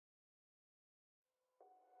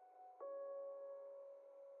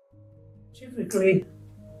Typically,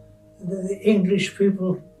 the English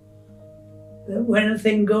people, that when a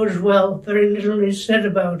thing goes well, very little is said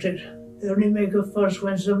about it. They only make a fuss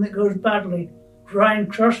when something goes badly. Rhine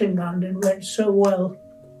crossing landing went so well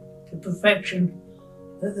to perfection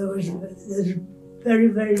that there's very,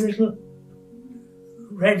 very little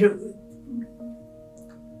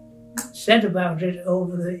said about it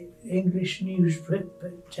over the English news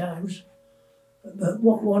times. But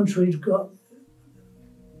once we'd got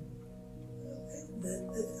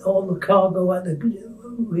all the cargo at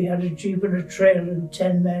we had a jeep and a trailer and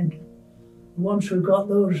 10 men. Once we got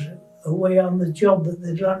those away on the job that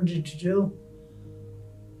they'd landed to do,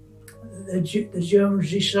 the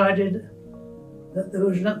Germans decided that there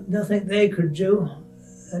was nothing they could do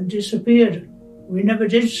and disappeared. We never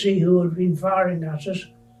did see who had been firing at us.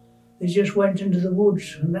 They just went into the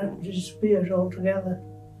woods and that disappeared altogether.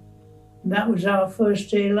 And that was our first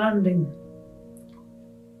day landing.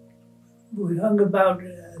 We hung about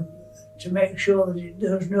to make sure that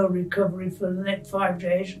there was no recovery for the next 5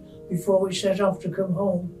 days before we set off to come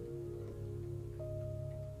home.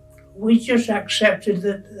 We just accepted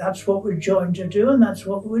that that's what we're joined to do and that's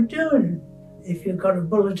what we're doing. If you've got a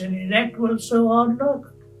bullet in your neck, well, so hard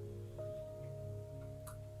luck.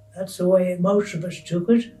 That's the way most of us took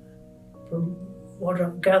it, from what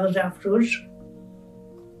I've gathered afterwards.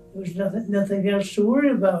 There was nothing else to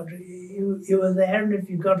worry about. You were there, and if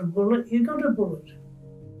you got a bullet, you got a bullet.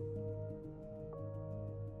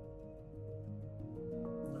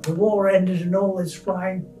 The war ended and all this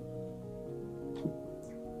flying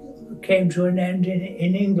came to an end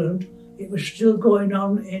in England. It was still going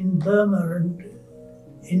on in Burma and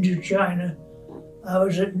into China. I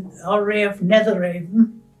was at RAF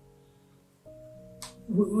Netherhaven.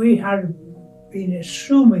 We had been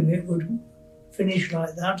assuming it would finish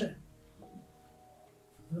like that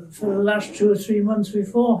for the last 2 or 3 months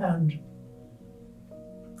beforehand.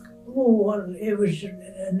 Oh, well, it was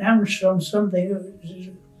announced on something. It was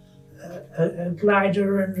a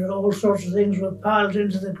glider and all sorts of things were piled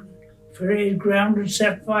into the parade ground and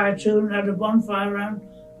set fire to and had a bonfire around.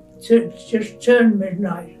 Just turned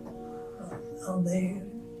midnight on the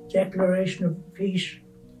Declaration of Peace.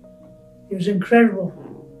 It was incredible.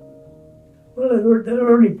 Well, they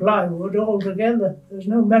were only plywood altogether. There's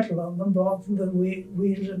no metal on them apart from the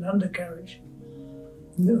wheels and undercarriage.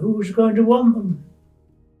 Who was going to want them?